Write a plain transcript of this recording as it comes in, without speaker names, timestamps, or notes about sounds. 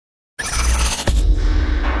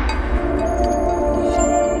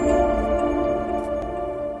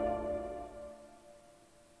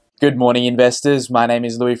Good morning, investors. My name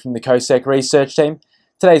is Louis from the CoSec research team.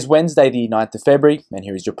 Today is Wednesday, the 9th of February, and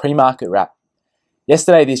here is your pre-market wrap.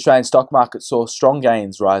 Yesterday, the Australian stock market saw strong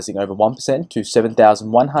gains, rising over 1% to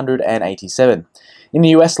 7,187. In the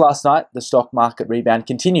US last night, the stock market rebound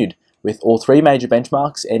continued, with all three major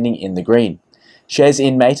benchmarks ending in the green. Shares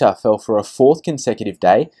in Meta fell for a fourth consecutive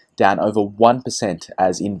day, down over 1%,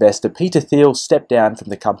 as investor Peter Thiel stepped down from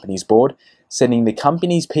the company's board, sending the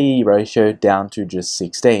company's PE ratio down to just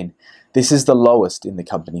 16. This is the lowest in the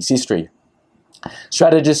company's history.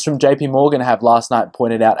 Strategists from JP Morgan have last night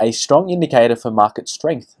pointed out a strong indicator for market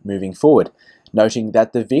strength moving forward, noting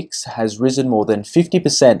that the VIX has risen more than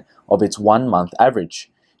 50% of its one-month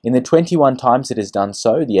average. In the 21 times it has done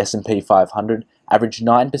so, the S&P 500 averaged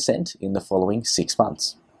 9% in the following 6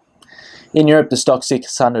 months. In Europe, the stock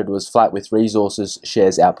 600 was flat, with resources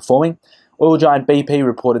shares outperforming. Oil giant BP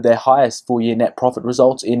reported their highest full-year net profit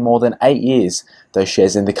results in more than 8 years, though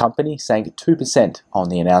shares in the company sank 2% on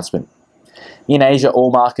the announcement. In Asia, all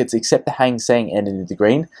markets except the Hang Seng ended in the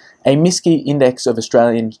green. A MSCI index of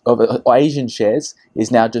Asian shares is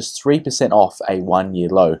now just 3% off a one-year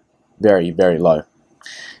low. Very, very low.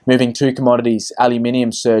 Moving to commodities,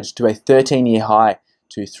 aluminium surged to a 13-year high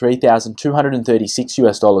to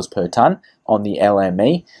 $3,236 per tonne on the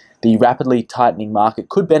LME. The rapidly tightening market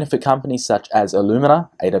could benefit companies such as Alumina,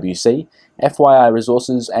 AWC, FYI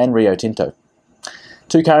Resources, and Rio Tinto.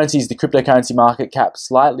 Two currencies, the cryptocurrency market cap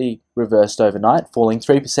slightly reversed overnight, falling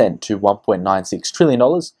 3% to $1.96 trillion,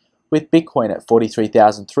 with Bitcoin at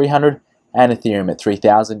 $43,300 and Ethereum at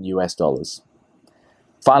 $3,000.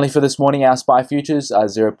 Finally, for this morning, our SPY futures are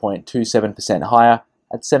 0.27% higher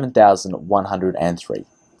at 7,103.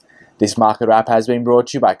 This market wrap has been brought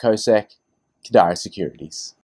to you by CoSec, Kadara Securities.